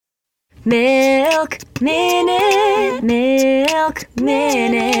Milk Minute, Milk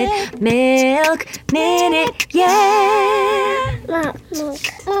Minute, Milk Minute, yeah! Milk.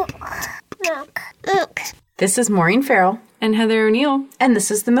 This is Maureen Farrell. And Heather O'Neill. And this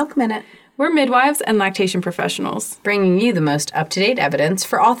is the Milk Minute. We're midwives and lactation professionals, bringing you the most up-to-date evidence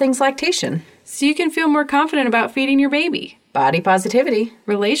for all things lactation, so you can feel more confident about feeding your baby. Body positivity,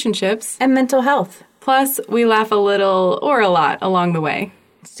 relationships, and mental health. Plus, we laugh a little or a lot along the way.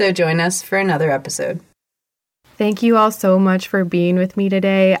 So join us for another episode. Thank you all so much for being with me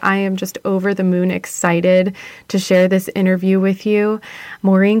today. I am just over the moon excited to share this interview with you.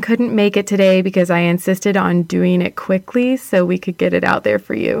 Maureen couldn't make it today because I insisted on doing it quickly so we could get it out there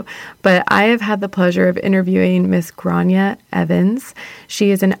for you. But I have had the pleasure of interviewing Miss Grainne Evans.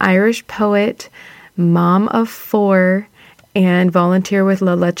 She is an Irish poet, mom of 4, and volunteer with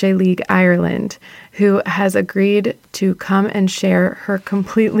La Leche League Ireland, who has agreed to come and share her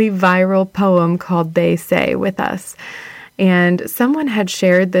completely viral poem called They Say with us. And someone had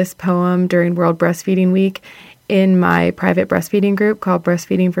shared this poem during World Breastfeeding Week in my private breastfeeding group called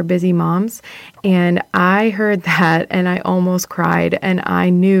Breastfeeding for Busy Moms. And I heard that and I almost cried, and I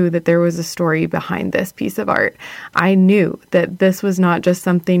knew that there was a story behind this piece of art. I knew that this was not just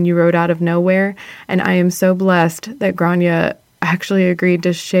something you wrote out of nowhere, and I am so blessed that Grainne actually agreed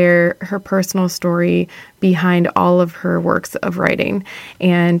to share her personal story behind all of her works of writing.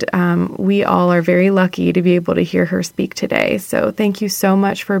 And we all are very lucky to be able to hear her speak today. So thank you so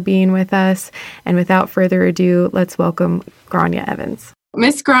much for being with us. And without further ado, let's welcome Grainne Evans.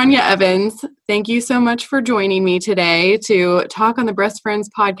 Miss Grainne Evans, thank you so much for joining me today to talk on the Breast Friends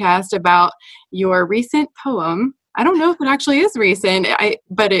podcast about your recent poem. I don't know if it actually is recent,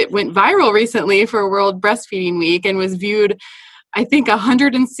 but it went viral recently for World Breastfeeding Week and was viewed, I think,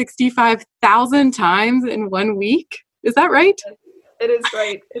 165,000 times in 1 week. Is that right? It is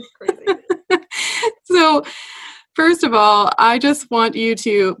right. It's crazy. So, first of all, I just want you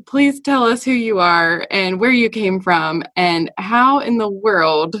to please tell us who you are and where you came from and how in the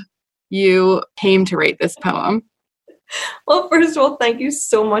world you came to write this poem. Well, first of all, thank you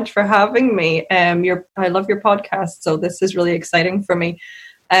so much for having me. I love your podcast, so this is really exciting for me.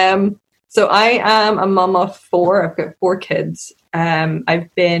 So I am a mom of 4. I've got 4 kids.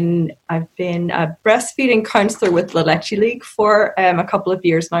 I've been a breastfeeding counselor with La Leche League for a couple of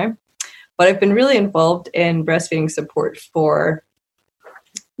years now, but I've been really involved in breastfeeding support for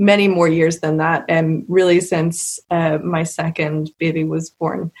many more years than that, really since my second baby was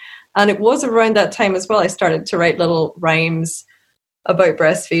born. And it was around that time as well I started to write little rhymes about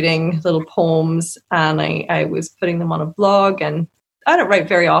breastfeeding, little poems, and I was putting them on a blog. And I don't write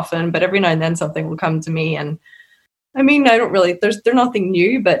very often, but every now and then something will come to me. And I mean, I don't really, they're nothing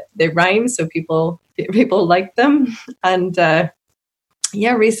new, but they rhyme, so people like them. And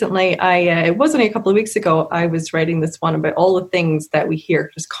recently, it was only a couple of weeks ago, I was writing this one about all the things that we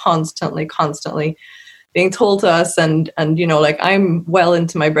hear just constantly being told to us. And you know, like, I'm well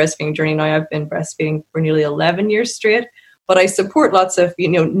into my breastfeeding journey now. I've been breastfeeding for nearly 11 years straight, but I support lots of, you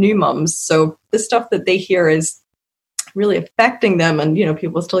know, new mums. So the stuff that they hear is really affecting them, and you know,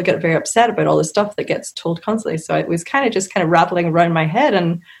 people still get very upset about all the stuff that gets told constantly. So it was kind of rattling around my head,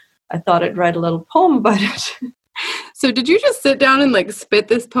 and I thought I'd write a little poem about it. So did you just sit down and like spit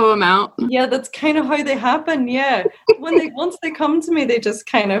this poem out? Yeah, that's kind of how they happen. Yeah, once they come to me, they just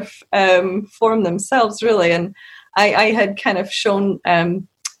kind of form themselves, really. And I had kind of shown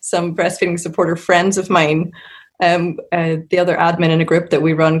some breastfeeding supporter friends of mine, the other admin in a group that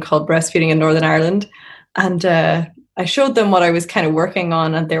we run called Breastfeeding in Northern Ireland, and I showed them what I was kind of working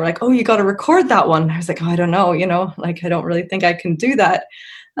on, and they were like, "Oh, you got to record that one." I was like, "Oh, I don't know, you know, like, I don't really think I can do that."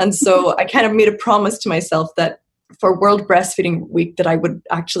 And so I kind of made a promise to myself that for World Breastfeeding Week that I would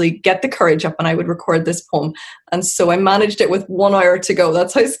actually get the courage up and I would record this poem. And so I managed it with 1 hour to go.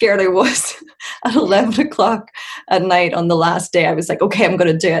 That's how scared I was. At 11 o'clock at night on the last day, I was like, okay, I'm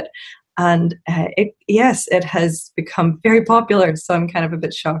going to do it. And it has become very popular. So I'm kind of a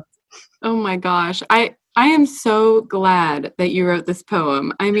bit shocked. Oh my gosh. I am so glad that you wrote this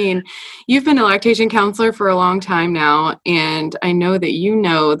poem. I mean, you've been a lactation counselor for a long time now, and I know that you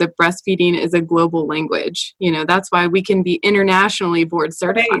know that breastfeeding is a global language. You know, that's why we can be internationally board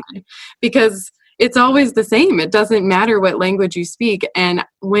certified, because it's always the same. It doesn't matter what language you speak. And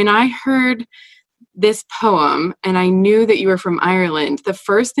when I heard this poem and I knew that you were from Ireland, the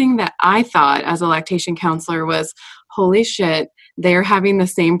first thing that I thought as a lactation counselor was, holy shit, they're having the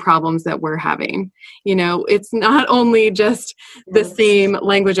same problems that we're having. You know, it's not only just the same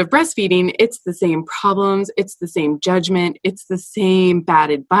language of breastfeeding, it's the same problems, it's the same judgment, it's the same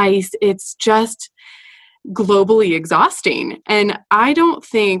bad advice. It's just globally exhausting. And I don't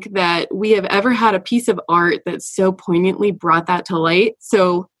think that we have ever had a piece of art that so poignantly brought that to light.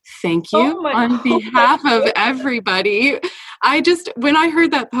 So thank you on behalf of everybody. When I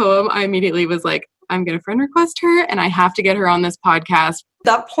heard that poem, I immediately was like, I'm going to friend request her and I have to get her on this podcast.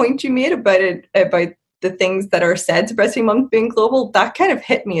 That point you made about the things that are said to Breastfeeding Moms being global, that kind of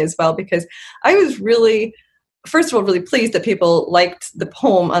hit me as well, because I was really, first of all, really pleased that people liked the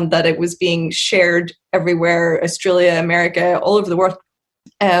poem and that it was being shared everywhere, Australia, America, all over the world.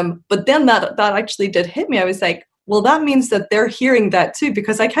 But then that actually did hit me. I was like, well, that means that they're hearing that too,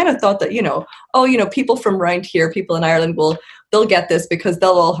 because I kind of thought that, people from around here, people in Ireland they'll get this because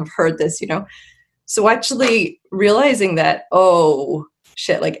they'll all have heard this, So actually realizing that, oh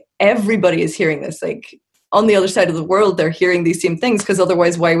shit, like everybody is hearing this, like on the other side of the world, they're hearing these same things, because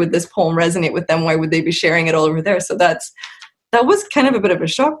otherwise why would this poem resonate with them? Why would they be sharing it all over there? So that was kind of a bit of a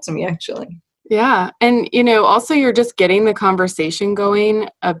shock to me, actually. Yeah. And, also you're just getting the conversation going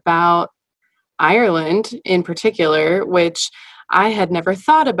about Ireland in particular, which I had never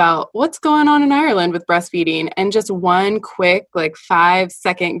thought about what's going on in Ireland with breastfeeding. And just one quick,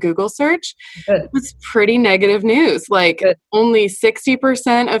 5-second Google search was pretty negative news. Only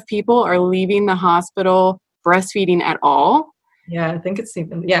 60% of people are leaving the hospital breastfeeding at all. Yeah, I think it's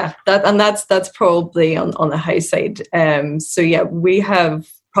even, that's probably on the high side. We have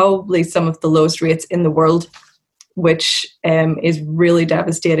probably some of the lowest rates in the world, which is really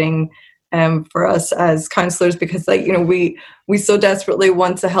devastating for us as counselors, because we so desperately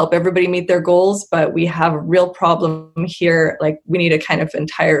want to help everybody meet their goals, but we have a real problem here. We need a kind of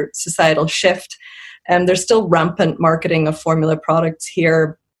entire societal shift. There's still rampant marketing of formula products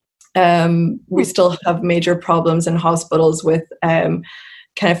here. We still have major problems in hospitals with kind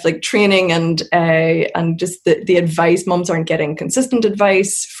of training and just the advice. Moms aren't getting consistent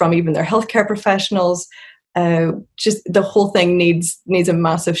advice from even their healthcare professionals. Just the whole thing needs a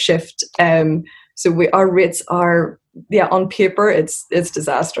massive shift. Our rates are, on paper, it's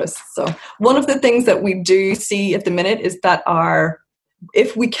disastrous. So one of the things that we do see at the minute is that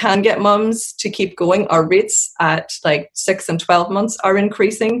if we can get mums to keep going, our rates at 6 and 12 months are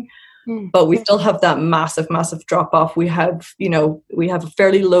increasing. But we still have that massive drop off. We have a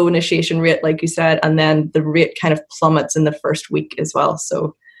fairly low initiation rate, like you said, and then the rate kind of plummets in the first week as well.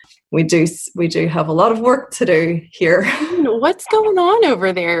 So we do have a lot of work to do here. What's going on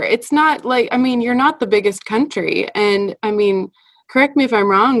over there? It's not you're not the biggest country. And correct me if I'm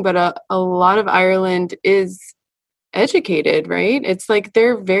wrong, but a lot of Ireland is educated, right? It's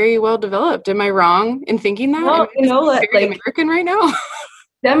they're very well developed. Am I wrong in thinking that? Well, very American right now.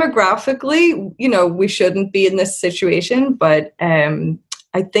 Demographically, we shouldn't be in this situation, but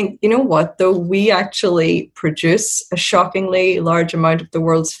I think, though, we actually produce a shockingly large amount of the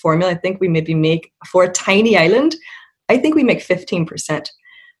world's formula. I think we maybe make, for a tiny island, I think we make 15%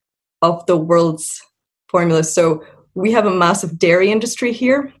 of the world's formula. So we have a massive dairy industry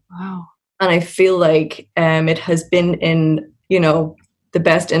here. Wow. And I feel like it has been in, the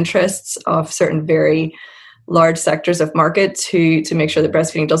best interests of certain very large sectors of market to make sure that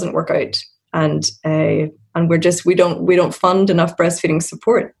breastfeeding doesn't work out. And we don't fund enough breastfeeding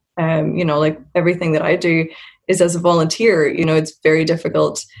support. Everything that I do is as a volunteer. It's very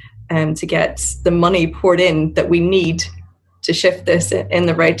difficult to get the money poured in that we need to shift this in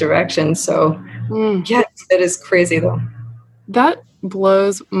the right direction. So yes, it is crazy though. That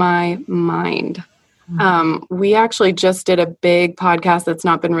blows my mind. We actually just did a big podcast that's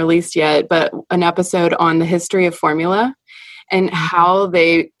not been released yet, but an episode on the history of formula and how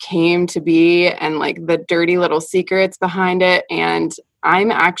they came to be and the dirty little secrets behind it. And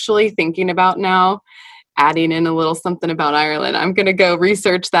I'm actually thinking about now adding in a little something about Ireland. I'm going to go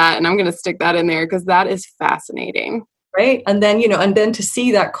research that and I'm going to stick that in there because that is fascinating. Right. And then, and then to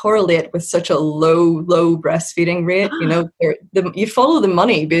see that correlate with such a low breastfeeding rate, you follow the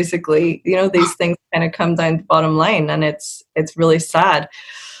money, basically, these things kind of come down to the bottom line, and it's really sad.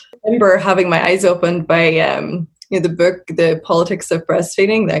 I remember having my eyes opened by, the book, The Politics of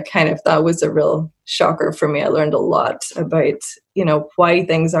Breastfeeding. That was a real shocker for me. I learned a lot about, why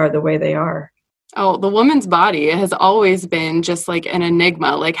things are the way they are. Oh, the woman's body has always been just an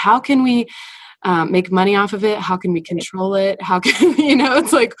enigma. How can we make money off of it? How can we control it? How can,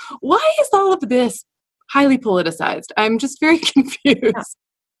 it's why is all of this highly politicized? I'm just very confused. Yeah,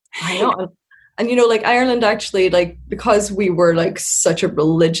 I know. And, Ireland actually, because we were such a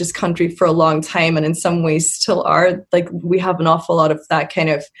religious country for a long time, and in some ways still are, we have an awful lot of that kind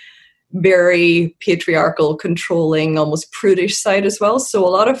of very patriarchal, controlling, almost prudish side as well. So a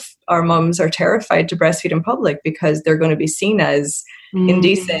lot of our mums are terrified to breastfeed in public because they're going to be seen as,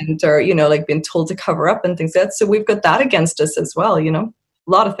 indecent or, like being told to cover up and things like that. So we've got that against us as well, a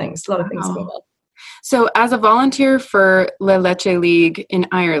lot of things going on. So as a volunteer for La Leche League in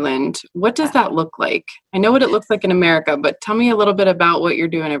Ireland, what does that look like? I know what it looks like in America, but tell me a little bit about what you're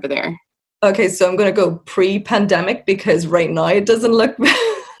doing over there. Okay, so I'm going to go pre-pandemic because right now it doesn't look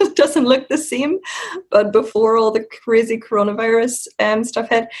the same. But before all the crazy coronavirus stuff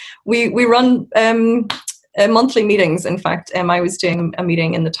hit, we run monthly meetings. In fact, I was doing a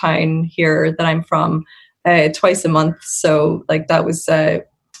meeting in the town here that I'm from twice a month. So like that was a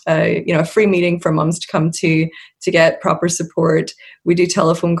free meeting for mums to come to get proper support. We do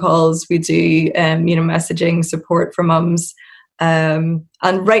telephone calls. We do messaging support for mums. And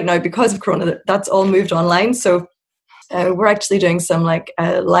right now, because of Corona, that's all moved online. So we're actually doing some like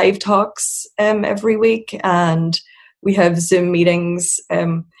live talks every week, and we have Zoom meetings,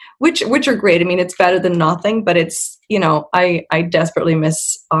 which are great. I mean, it's better than nothing, but it's, I desperately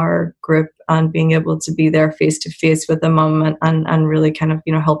miss our group and being able to be there face to face with a mum and really kind of,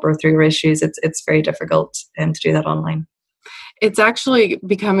 help her through her issues. It's very difficult to do that online. It's actually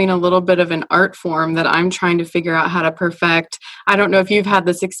becoming a little bit of an art form that I'm trying to figure out how to perfect. I don't know if you've had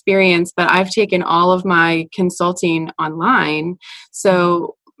this experience, but I've taken all of my consulting online.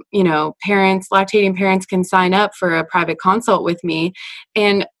 So, lactating parents can sign up for a private consult with me.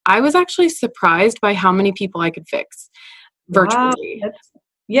 And I was actually surprised by how many people I could fix virtually. Wow.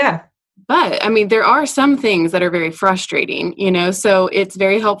 Yeah. But I mean, there are some things that are very frustrating, so it's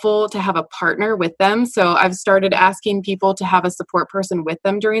very helpful to have a partner with them. So I've started asking people to have a support person with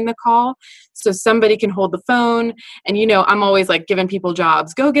them during the call. So somebody can hold the phone and, I'm always like giving people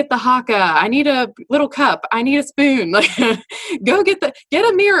jobs. Go get the haka. I need a little cup. I need a spoon. Like go get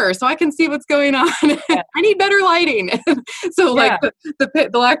a mirror so I can see what's going on. I need better lighting. So like the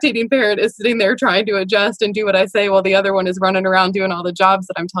lactating parent is sitting there trying to adjust and do what I say while the other one is running around doing all the jobs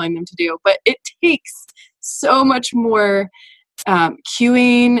that I'm telling them to do. But it takes so much more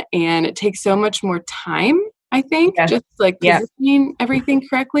queuing, and it takes so much more time, I think, just like positioning everything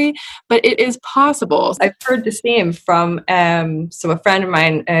correctly. But it is possible. I've heard the same from, so a friend of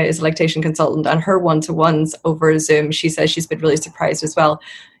mine is a lactation consultant, and her one-to-ones over Zoom, she says she's been really surprised as well.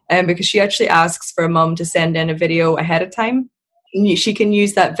 Because she actually asks for a mum to send in a video ahead of time. She can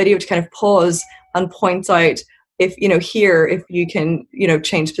use that video to kind of pause and point out if you can,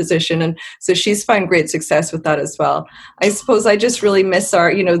 change position. And so she's found great success with that as well. I suppose I just really miss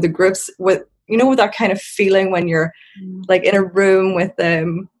our, the groups with that kind of feeling when you're like in a room with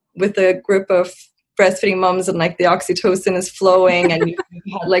a group of breastfeeding mums and like the oxytocin is flowing and you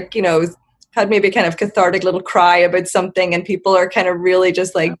had like, had maybe a kind of cathartic little cry about something and people are kind of really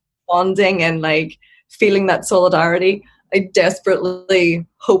just like bonding and like feeling that solidarity. I desperately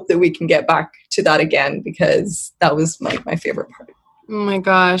hope that we can get back to that again because that was my favorite part. Oh my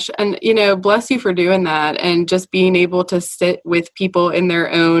gosh. And, bless you for doing that and just being able to sit with people in their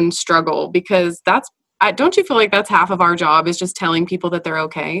own struggle because don't you feel like that's half of our job is just telling people that they're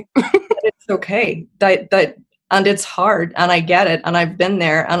okay? It's okay. And it's hard and I get it. And I've been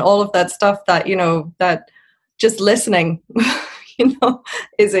there and all of that stuff that, that just listening,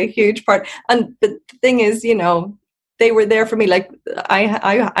 is a huge part. And the thing is, they were there for me. Like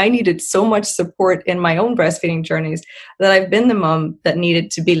I needed so much support in my own breastfeeding journeys that I've been the mom that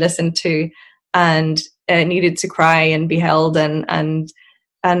needed to be listened to and needed to cry and be held and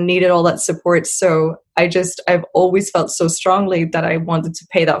needed all that support. So I've always felt so strongly that I wanted to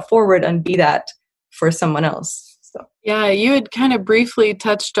pay that forward and be that for someone else. So. Yeah, you had kind of briefly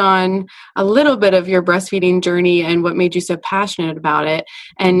touched on a little bit of your breastfeeding journey and what made you so passionate about it.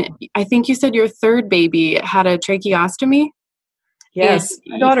 And I think you said your third baby had a tracheostomy. Yes,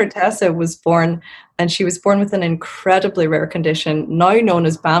 my daughter Tessa was born, and she was born with an incredibly rare condition, now known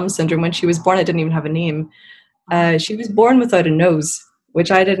as BAM syndrome. When she was born, it didn't even have a name. She was born without a nose,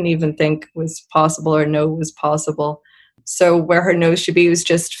 which I didn't even think was possible or know was possible. So where her nose should be was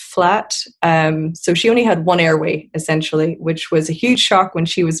just flat. So she only had one airway, essentially, which was a huge shock when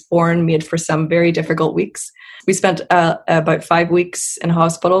she was born, made for some very difficult weeks. We spent about 5 weeks in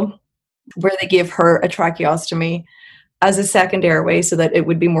hospital where they gave her a tracheostomy as a second airway so that it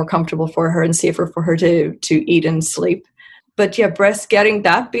would be more comfortable for her and safer for her to eat and sleep. But yeah, getting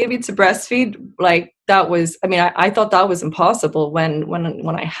that baby to breastfeed, like that was, I thought that was impossible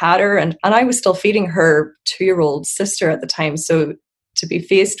when I had her and I was still feeding her 2-year-old sister at the time. So to be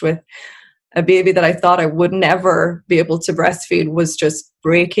faced with a baby that I thought I would never be able to breastfeed was just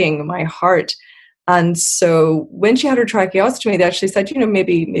breaking my heart. And so when she had her tracheostomy, they actually said,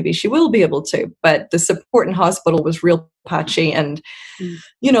 maybe she will be able to, but the support in hospital was real patchy. And,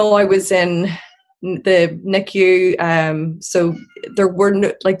 I was in the NICU. So there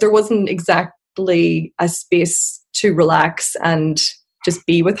wasn't exactly a space to relax and just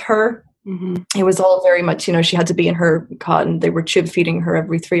be with her. Mm-hmm. It was all very much, she had to be in her cot, and they were tube feeding her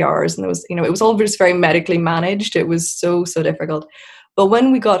every 3 hours. And it was all just very medically managed. It was so, so difficult. But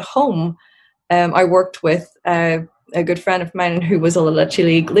when we got home, I worked with a good friend of mine who was a Leche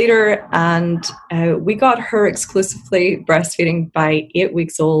League leader, and we got her exclusively breastfeeding by 8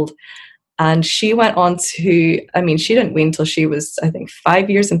 weeks old. And she went on to, she didn't wean until she was, I think, 5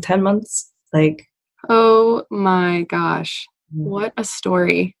 years and 10 months. Oh my gosh. What a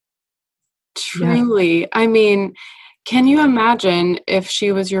story. Truly. Yeah. Can you imagine if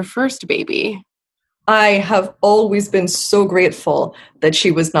she was your first baby? I have always been so grateful that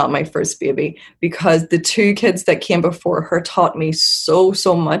she was not my first baby, because the 2 kids that came before her taught me so,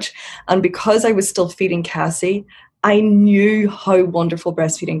 so much. And because I was still feeding Cassie, I knew how wonderful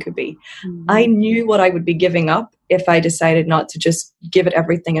breastfeeding could be. Mm-hmm. I knew what I would be giving up if I decided not to just give it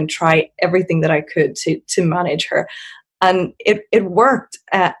everything and try everything that I could to manage her. And it worked.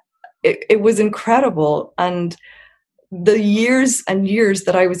 It was incredible. And the years and years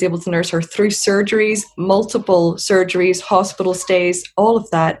that I was able to nurse her through surgeries, multiple surgeries, hospital stays, all of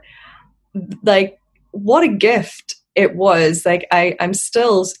that, what a gift it was. I'm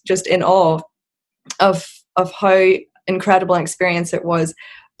still just in awe of how incredible an experience it was.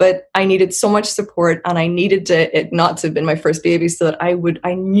 But I needed so much support, and I needed it not to have been my first baby, so that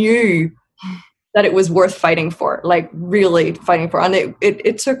I knew that it was worth fighting for, really fighting for. And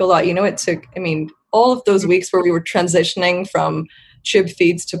it took a lot, it took, all of those weeks where we were transitioning from tube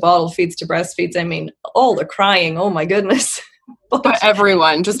feeds to bottle feeds to breastfeeds, all the crying, oh my goodness. But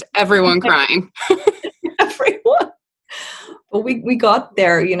everyone crying. Everyone. But we got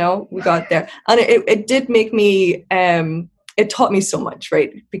there, we got there. And it did make me, it taught me so much,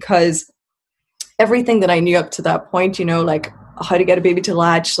 right? Because everything that I knew up to that point, how to get a baby to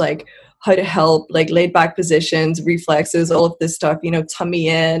latch, how to help, laid back positions, reflexes, all of this stuff, tummy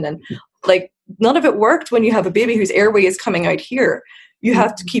in, and none of it worked when you have a baby whose airway is coming out here. You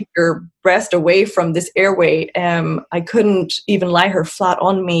have to keep your breast away from this airway. I couldn't even lie her flat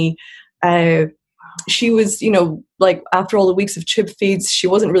on me. She was, after all the weeks of tube feeds, she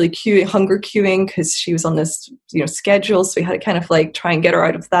wasn't really hunger queuing, because she was on this, schedule. So we had to kind of try and get her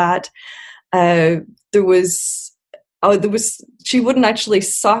out of that. She wouldn't actually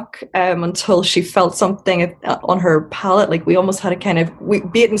suck until she felt something on her palate. We almost had a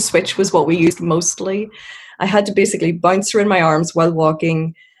bait and switch was what we used mostly. I had to basically bounce her in my arms while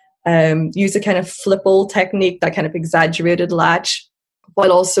walking, use a kind of flipple technique, that kind of exaggerated latch,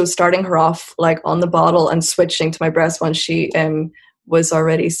 while also starting her off on the bottle and switching to my breast once she was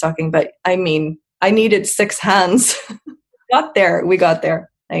already sucking. But I needed 6 hands. We got there.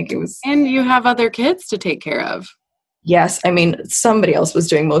 It was. And you have other kids to take care of. Yes, somebody else was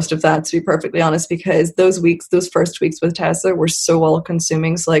doing most of that, to be perfectly honest, because those first weeks with Tessa were so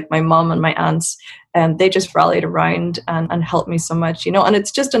all-consuming. So my mom and my aunts, they just rallied around and helped me so much, and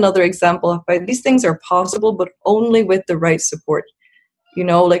it's just another example of how these things are possible, but only with the right support.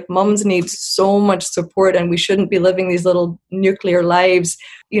 Mums need so much support, and we shouldn't be living these little nuclear lives.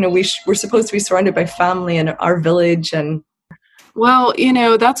 We're supposed to be surrounded by family and our village. And well,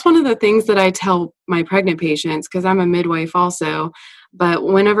 that's one of the things that I tell my pregnant patients, because I'm a midwife also. But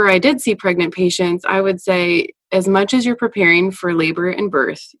whenever I did see pregnant patients, I would say, as much as you're preparing for labor and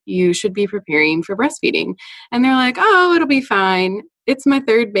birth, you should be preparing for breastfeeding. And they're like, oh, it'll be fine. It's my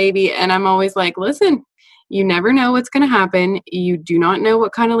 3rd baby. And I'm always like, listen, you never know what's going to happen. You do not know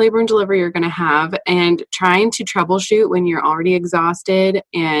what kind of labor and delivery you're going to have. And trying to troubleshoot when you're already exhausted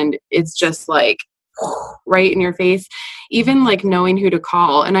and it's just right in your face, even knowing who to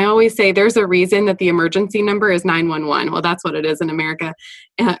call. And I always say there's a reason that the emergency number is 911. Well, that's what it is in America.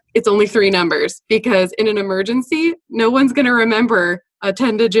 It's only 3 numbers, because in an emergency, no one's going to remember a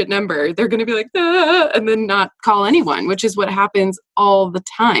 10-digit number. They're going to be like, ah, and then not call anyone, which is what happens all the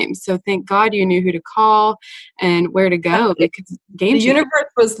time. So thank God you knew who to call and where to go, because the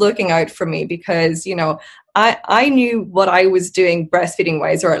universe was looking out for me, because, I knew what I was doing breastfeeding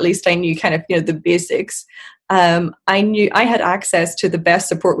wise, or at least I knew kind of, the basics. I knew I had access to the best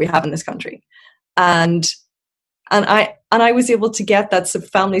support we have in this country. And I was able to get that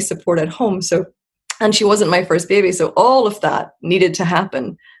family support at home. So, and she wasn't my first baby. So all of that needed to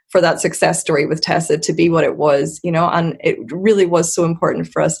happen for that success story with Tessa to be what it was, and it really was so important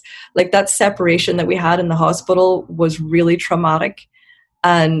for us. That separation that we had in the hospital was really traumatic,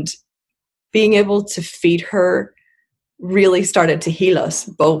 and being able to feed her really started to heal us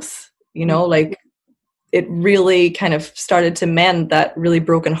both, it really kind of started to mend that really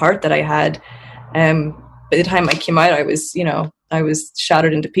broken heart that I had. By the time I came out, I was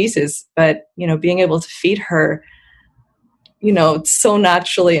shattered into pieces. But, being able to feed her, so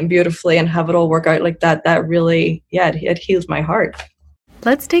naturally and beautifully and have it all work out like that, that really, it healed my heart.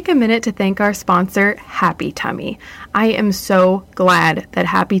 Let's take a minute to thank our sponsor, Happy Tummy. I am so glad that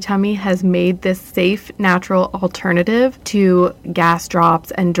Happy Tummy has made this safe, natural alternative to gas drops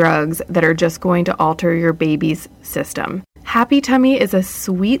and drugs that are just going to alter your baby's system. Happy Tummy is a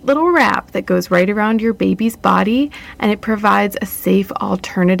sweet little wrap that goes right around your baby's body, and it provides a safe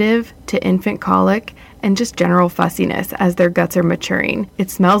alternative to infant colic and just general fussiness as their guts are maturing. It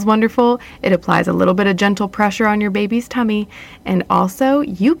smells wonderful. It applies a little bit of gentle pressure on your baby's tummy, and also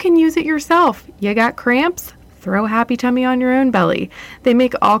you can use it yourself. You got cramps? Throw Happy Tummy on your own belly. They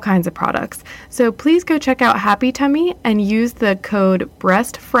make all kinds of products. So please go check out Happy Tummy and use the code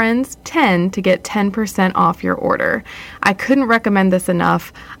BreastFriends10 to get 10% off your order. I couldn't recommend this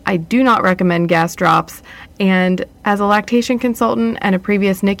enough. I do not recommend gas drops. And as a lactation consultant and a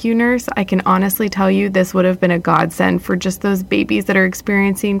previous NICU nurse, I can honestly tell you this would have been a godsend for just those babies that are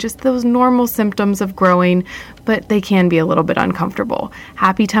experiencing just those normal symptoms of growing, but they can be a little bit uncomfortable.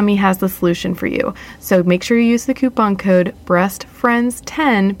 Happy Tummy has the solution for you. So make sure you use the coupon code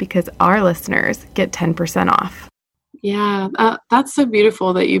BreastFriends10 because our listeners get 10% off. Yeah, that's so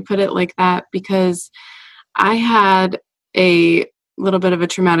beautiful that you put it like that, because I had a little bit of a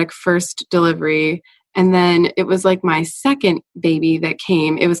traumatic first delivery. And then it was like my second baby that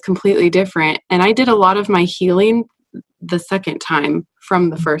came. It was completely different. And I did a lot of my healing the second time from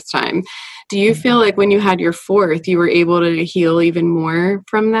the first time. Do you feel like when you had your fourth, you were able to heal even more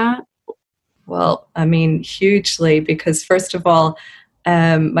from that? Well, I mean, hugely, because first of all,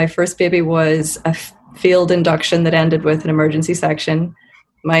 my first baby was a field induction that ended with an emergency section.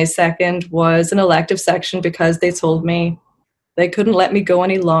 My second was an elective section because they told me they couldn't let me go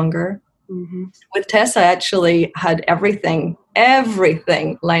any longer. Mm-hmm. With Tessa, I actually had everything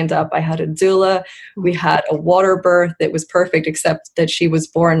lined up. I had a doula. We had a water birth. It was perfect, except that she was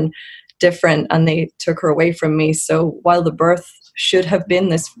born different and they took her away from me. So while the birth should have been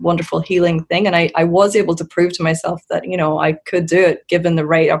this wonderful healing thing, and I was able to prove to myself that, I could do it given the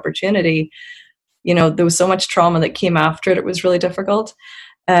right opportunity, there was so much trauma that came after it. It was really difficult.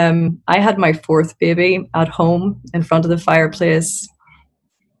 I had my fourth baby at home in front of the fireplace.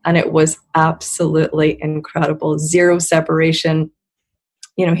 And it was absolutely incredible. Zero separation.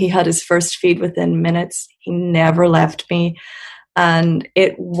 He had his first feed within minutes. He never left me. And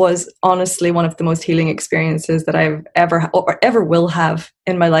it was honestly one of the most healing experiences that I've ever will have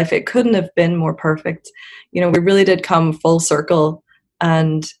in my life. It couldn't have been more perfect. We really did come full circle.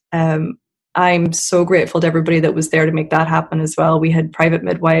 And I'm so grateful to everybody that was there to make that happen as well. We had private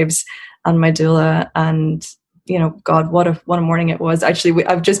midwives and my doula, and God, what a morning it was. Actually,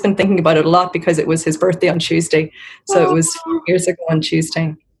 I've just been thinking about it a lot because it was his birthday on Tuesday. So It was years ago on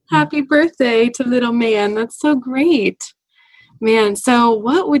Tuesday. Happy birthday to little man. That's so great. Man, so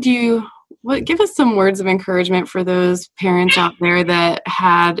give us some words of encouragement for those parents out there that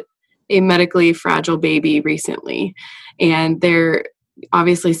had a medically fragile baby recently, and they're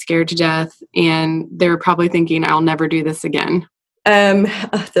obviously scared to death, and they're probably thinking, I'll never do this again.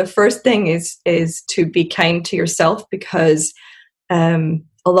 The first thing is to be kind to yourself, because a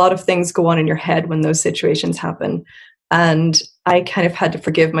lot of things go on in your head when those situations happen. And I kind of had to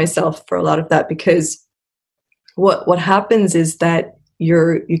forgive myself for a lot of that, because what happens is that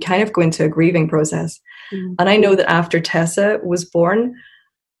you kind of go into a grieving process. Mm-hmm. And I know that after Tessa was born,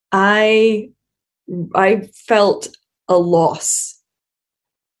 I felt a loss.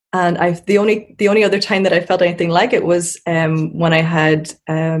 And the only other time that I felt anything like it was when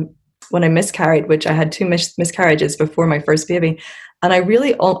I miscarried, which I had two miscarriages before my first baby, and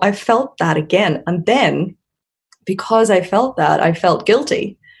I felt that again. And then, because I felt that, I felt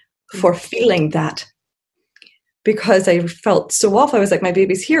guilty for feeling that, because I felt so off. I was like, my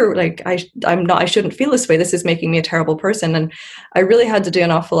baby's here. Like I shouldn't feel this way. This is making me a terrible person. And I really had to do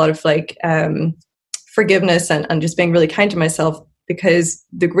an awful lot of forgiveness and just being really kind to myself. Because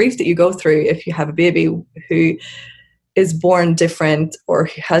the grief that you go through if you have a baby who is born different or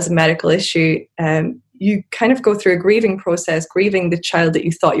has a medical issue, you kind of go through a grieving process, grieving the child that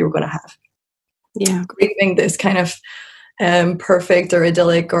you thought you were going to have. Yeah. Grieving this kind of perfect or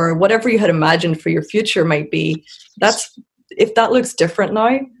idyllic or whatever you had imagined for your future might be. If that looks different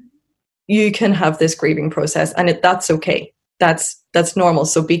now, you can have this grieving process, and that's okay. That's normal.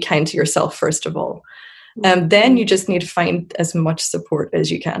 So be kind to yourself, first of all. Then you just need to find as much support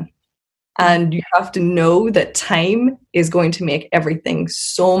as you can. And you have to know that time is going to make everything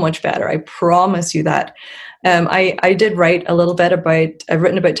so much better. I promise you that. I did write a little bit I've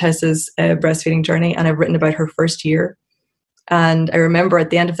written about Tessa's breastfeeding journey, and I've written about her first year. And I remember at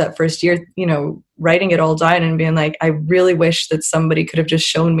the end of that first year, writing it all down and being like, I really wish that somebody could have just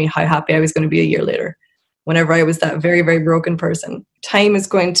shown me how happy I was going to be a year later, whenever I was that very, very broken person. Time is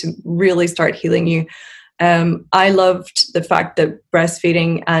going to really start healing you. I loved the fact that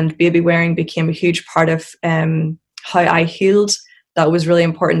breastfeeding and baby wearing became a huge part of how I healed. That was really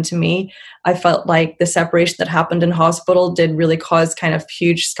important to me. I felt like the separation that happened in hospital did really cause kind of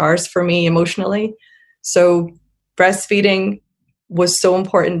huge scars for me emotionally. So breastfeeding was so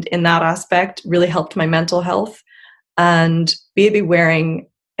important in that aspect, really helped my mental health. And baby wearing,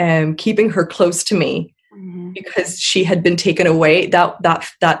 keeping her close to me, because she had been taken away,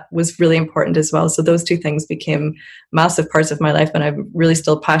 that was really important as well. So those two things became massive parts of my life, and I really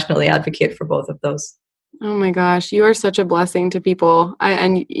still passionately advocate for both of those. Oh my gosh, you are such a blessing to people.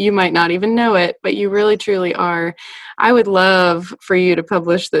 And you might not even know it, but you really truly are. I would love for you to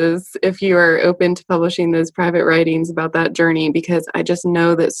publish this if you are open to publishing those private writings about that journey, because I just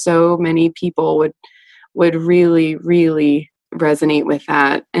know that so many people would really, really resonate with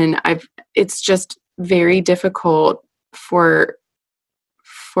that. And it's just very difficult for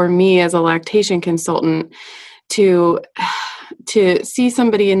me as a lactation consultant to see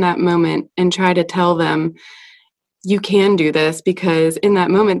somebody in that moment and try to tell them you can do this, because in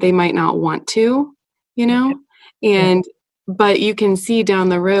that moment they might not want to, but you can see down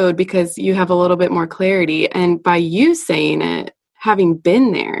the road because you have a little bit more clarity. And by you saying it, having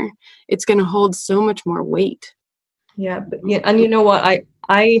been there, it's going to hold so much more weight. Yeah. And you know what?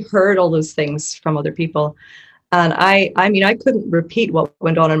 I heard all those things from other people, and I couldn't repeat what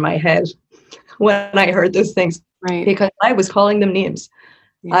went on in my head when I heard those things, right? Because I was calling them names.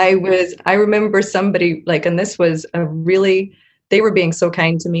 Yeah. I remember somebody and this was they were being so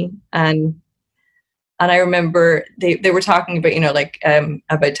kind to me, and I remember they were talking about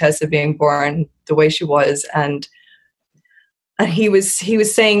about Tessa being born the way she was, and he was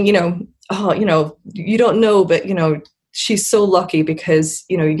saying, you don't know, but she's so lucky because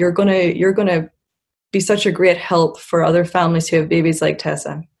you're gonna be such a great help for other families who have babies like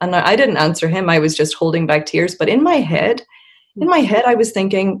Tessa. And I didn't answer him. I was just holding back tears. But in my head, I was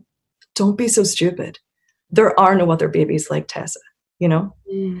thinking, don't be so stupid. There are no other babies like Tessa,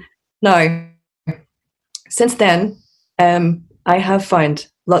 Now, since then, I have found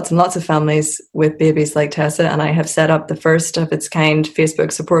lots and lots of families with babies like Tessa, and I have set up the first of its kind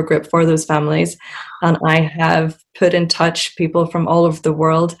Facebook support group for those families. And I have put in touch people from all over the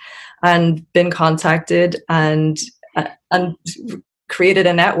world and been contacted and created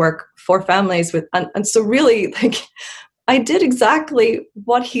a network for families and so really I did exactly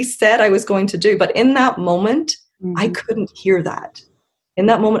what he said I was going to do. But in that moment, I couldn't hear that. In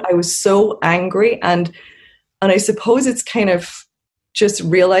that moment, I was so angry. And I suppose it's kind of just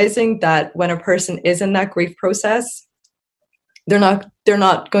realizing that when a person is in that grief process, they're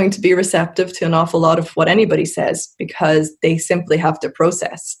not going to be receptive to an awful lot of what anybody says, because they simply have to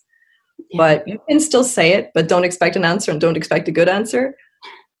process. Yeah. But you can still say it, but don't expect an answer and don't expect a good answer.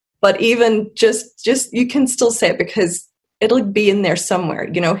 But even just you can still say it, because it'll be in there somewhere.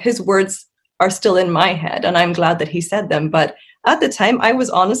 His words are still in my head, and I'm glad that he said them. But at the time, I was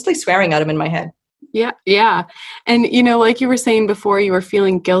honestly swearing at him in my head. Yeah, yeah. And, like you were saying before, you were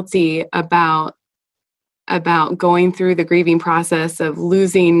feeling guilty about going through the grieving process of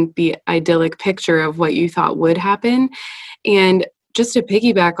losing the idyllic picture of what you thought would happen. And just to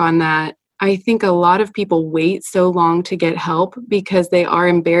piggyback on that, I think a lot of people wait so long to get help because they are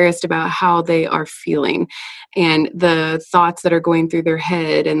embarrassed about how they are feeling and the thoughts that are going through their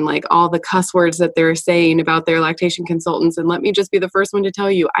head and all the cuss words that they're saying about their lactation consultants. And let me just be the first one to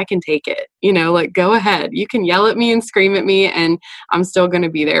tell you, I can take it. Go ahead. You can yell at me and scream at me, and I'm still going to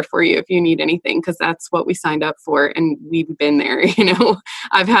be there for you if you need anything, because that's what we signed up for. And we've been there.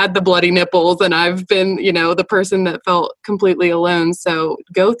 I've had the bloody nipples, and I've been, the person that felt completely alone. So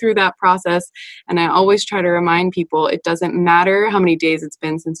go through that process. And I always try to remind people, it doesn't matter how many days it's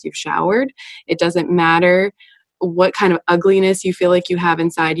been since you've showered. It doesn't matter what kind of ugliness you feel like you have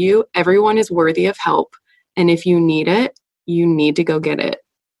inside you. Everyone is worthy of help. And if you need it, you need to go get it,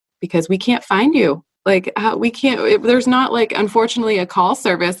 because we can't find you. We can't, there's not unfortunately a call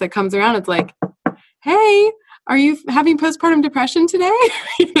service that comes around. It's like, hey, are you having postpartum depression today?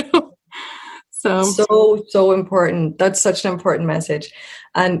 So important. That's such an important message.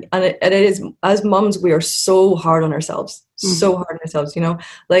 And it is, as moms, we are so hard on ourselves. so hard on ourselves,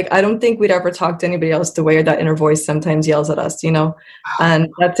 like, I don't think we'd ever talk to anybody else the way that inner voice sometimes yells at us, and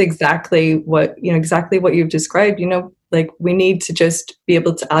that's exactly what you've described, like, we need to just be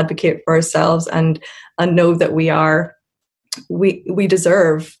able to advocate for ourselves and know that we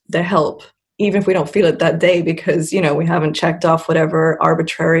deserve the help, even if we don't feel it that day, because, we haven't checked off whatever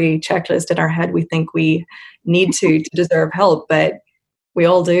arbitrary checklist in our head we think we need to deserve help, but we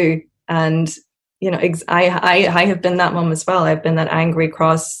all do. And, I have been that mom as well. I've been that angry,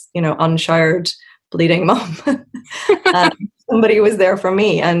 cross, unshowered, bleeding mom. And somebody was there for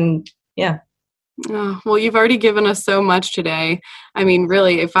me. And yeah. Oh, well, you've already given us so much today. I mean,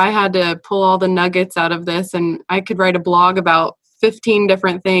 really, if I had to pull all the nuggets out of this, and I could write a blog about 15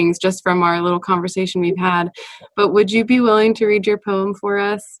 different things just from our little conversation we've had. But would you be willing to read your poem for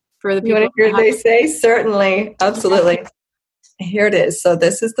us? For the people, you want to hear they say? Certainly. Absolutely. Here it is. So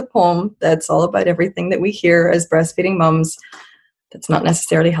this is the poem that's all about everything that we hear as breastfeeding mums that's not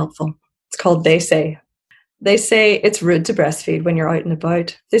necessarily helpful. It's called They Say. They say it's rude to breastfeed when you're out and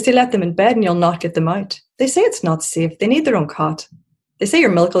about. They say let them in bed and you'll not get them out. They say it's not safe. They need their own cot. They say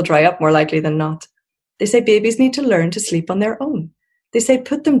your milk will dry up more likely than not. They say babies need to learn to sleep on their own. They say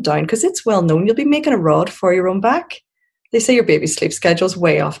put them down because it's well known you'll be making a rod for your own back. They say your baby's sleep schedule's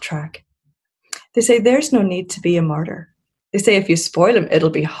way off track. They say there's no need to be a martyr. They say if you spoil him, it'll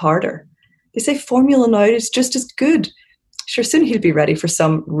be harder. They say formula now is just as good. Sure, soon he'll be ready for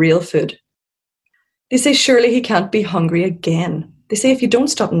some real food. They say surely he can't be hungry again. They say if you don't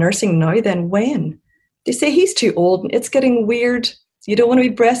stop nursing now, then when? They say he's too old and it's getting weird. You don't want to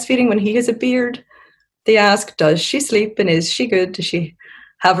be breastfeeding when he has a beard. They ask, does she sleep and is she good? Does she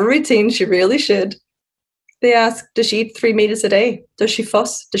have a routine? She really should. They ask, does she eat 3 meals a day? Does she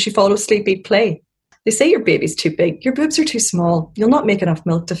fuss? Does she follow sleep, eat, play? They say your baby's too big. Your boobs are too small. You'll not make enough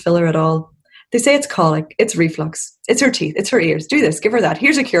milk to fill her at all. They say it's colic. It's reflux. It's her teeth. It's her ears. Do this. Give her that.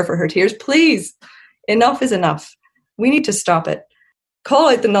 Here's a cure for her tears. Please. Enough is enough. We need to stop it. Call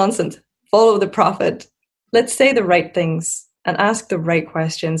out the nonsense. Follow the prophet. Let's say the right things and ask the right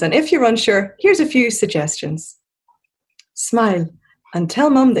questions. And if you're unsure, here's a few suggestions. Smile and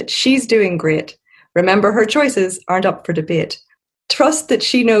tell mum that she's doing great. Remember, her choices aren't up for debate. Trust that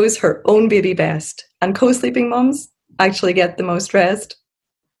she knows her own baby best. And co-sleeping mums actually get the most rest.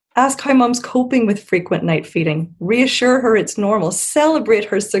 Ask how mum's coping with frequent night feeding. Reassure her it's normal. Celebrate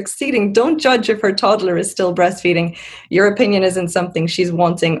her succeeding. Don't judge if her toddler is still breastfeeding. Your opinion isn't something she's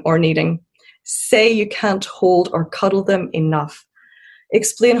wanting or needing. Say you can't hold or cuddle them enough.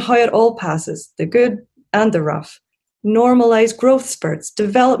 Explain how it all passes, the good and the rough. Normalize growth spurts,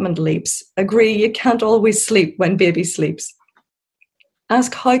 development leaps. Agree you can't always sleep when baby sleeps.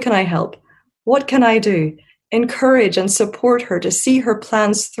 Ask how can I help? What can I do? Encourage and support her to see her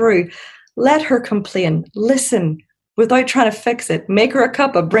plans through. Let her complain. Listen without trying to fix it. Make her a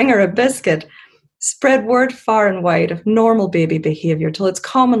cuppa, bring her a biscuit. Spread word far and wide of normal baby behavior till it's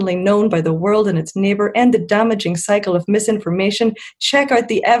commonly known by the world and its neighbor. End the damaging cycle of misinformation. Check out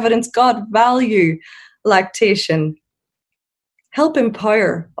the evidence. God value lactation. Help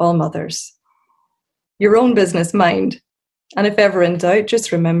empower all mothers. Your own business mind. And if ever in doubt,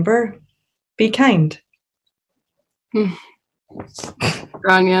 just remember, be kind.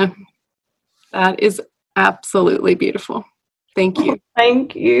 Grainne, that is absolutely beautiful. Thank you.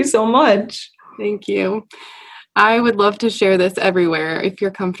 Thank you so much. Thank you. I would love to share this everywhere if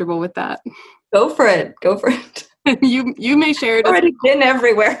you're comfortable with that. Go for it. Go for it. You may share it. Already been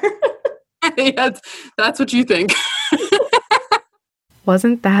everywhere. Yes, that's what you think.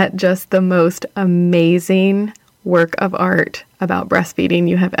 Wasn't that just the most amazing work of art about breastfeeding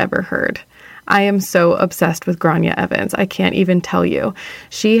you have ever heard? I am so obsessed with Grainne Evans. I can't even tell you.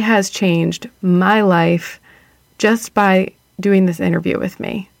 She has changed my life just by doing this interview with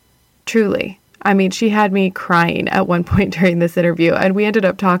me. Truly. I mean, she had me crying at one point during this interview, and we ended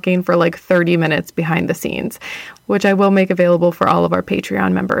up talking for like 30 minutes behind the scenes, which I will make available for all of our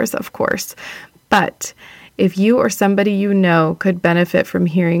Patreon members, of course. But if you or somebody you know could benefit from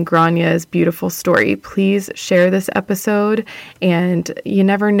hearing Grainne's beautiful story, please share this episode. And you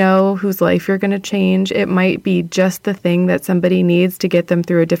never know whose life you're going to change. It might be just the thing that somebody needs to get them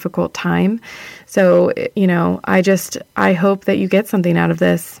through a difficult time. So, I hope that you get something out of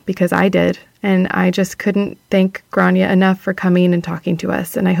this, because I did. And I just couldn't thank Grainne enough for coming and talking to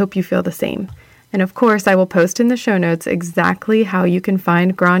us. And I hope you feel the same. And of course, I will post in the show notes exactly how you can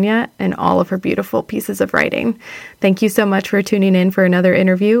find Grainne and all of her beautiful pieces of writing. Thank you so much for tuning in for another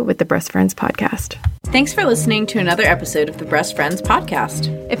interview with the Breast Friends podcast. Thanks for listening to another episode of the Breast Friends podcast.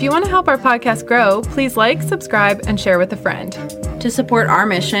 If you want to help our podcast grow, please like, subscribe, and share with a friend. To support our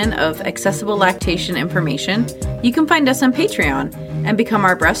mission of accessible lactation information, You can find us on Patreon and become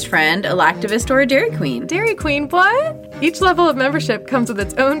our breast friend, a lactivist, or a Dairy Queen. Dairy Queen, what? Each level of membership comes with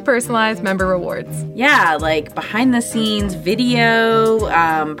its own personalized member rewards. Yeah, like behind-the-scenes video,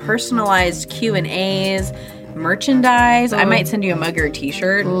 personalized Q&As, merchandise. I might send you a mug or a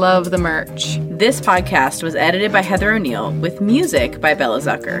t-shirt. Love the merch. This podcast was edited by Heather O'Neill with music by Bella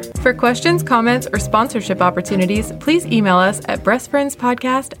Zucker. For questions, comments, or sponsorship opportunities, please email us at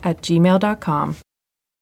breastfriendspodcast@gmail.com.